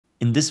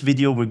In this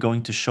video, we're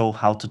going to show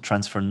how to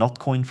transfer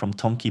Notcoin from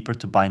Tonkeeper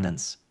to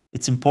Binance.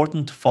 It's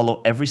important to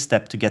follow every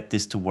step to get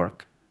this to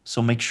work,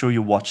 so make sure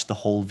you watch the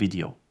whole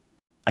video.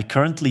 I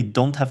currently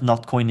don't have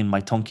Notcoin in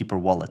my Tonkeeper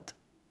wallet,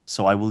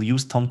 so I will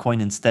use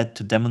Toncoin instead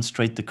to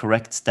demonstrate the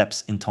correct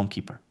steps in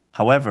Tonkeeper.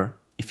 However,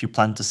 if you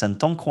plan to send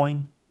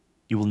Toncoin,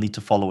 you will need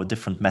to follow a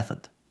different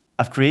method.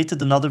 I've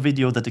created another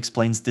video that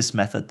explains this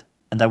method,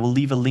 and I will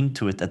leave a link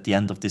to it at the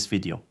end of this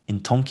video. In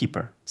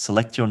Tonkeeper,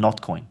 select your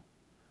Notcoin,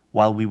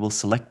 while we will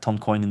select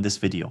Toncoin in this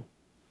video.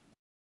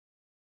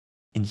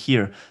 In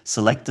here,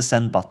 select the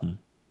send button.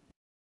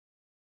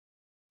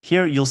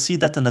 Here you'll see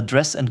that an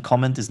address and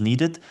comment is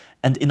needed,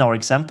 and in our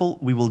example,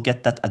 we will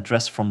get that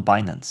address from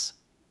Binance.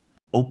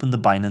 Open the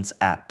Binance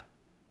app.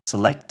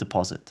 Select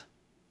Deposit.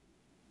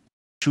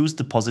 Choose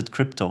Deposit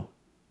Crypto.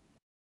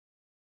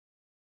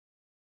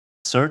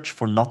 Search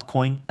for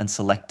Notcoin and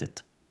select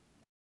it.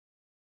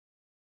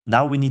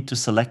 Now we need to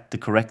select the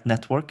correct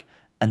network,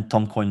 and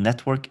Toncoin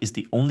network is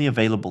the only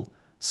available,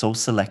 so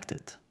select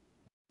it.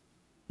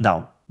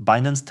 Now,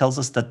 Binance tells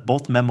us that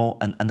both memo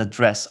and an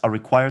address are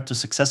required to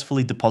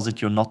successfully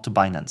deposit your Not to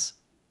Binance.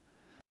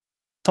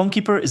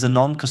 Tonkeeper is a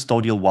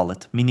non-custodial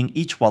wallet, meaning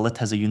each wallet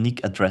has a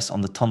unique address on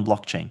the Ton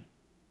blockchain.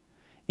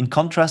 In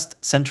contrast,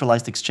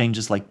 centralized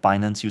exchanges like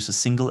Binance use a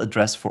single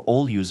address for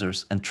all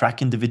users and track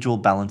individual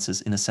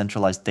balances in a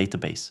centralized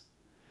database.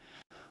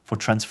 For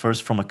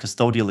transfers from a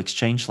custodial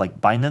exchange like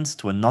Binance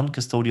to a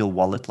non-custodial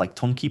wallet like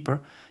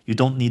Tonkeeper, you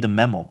don't need a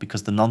memo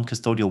because the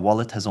non-custodial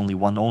wallet has only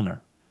one owner.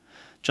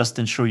 Just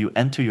ensure you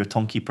enter your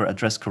Tonkeeper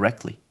address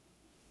correctly.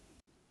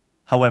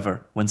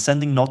 However, when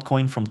sending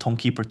Notcoin from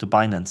Tonkeeper to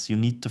Binance, you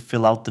need to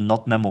fill out the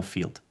Not Memo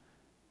field.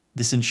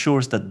 This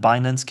ensures that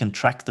Binance can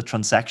track the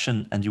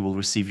transaction and you will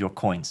receive your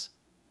coins.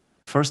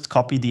 First,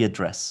 copy the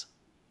address.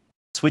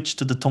 Switch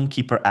to the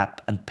Tonkeeper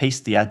app and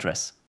paste the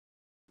address.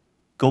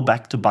 Go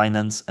back to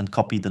Binance and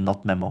copy the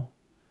Not Memo.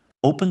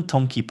 Open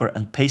Tonkeeper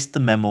and paste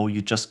the memo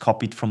you just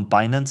copied from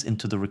Binance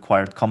into the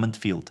required comment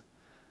field.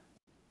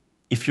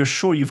 If you're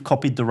sure you've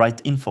copied the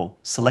right info,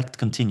 select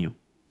Continue.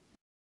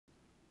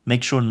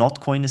 Make sure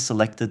Notcoin is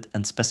selected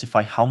and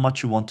specify how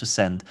much you want to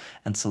send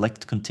and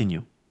select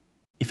Continue.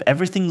 If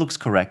everything looks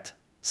correct,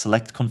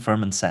 select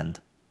Confirm and Send.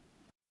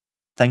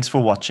 Thanks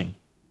for watching.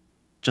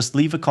 Just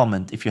leave a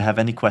comment if you have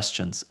any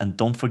questions and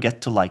don't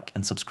forget to like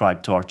and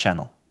subscribe to our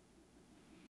channel.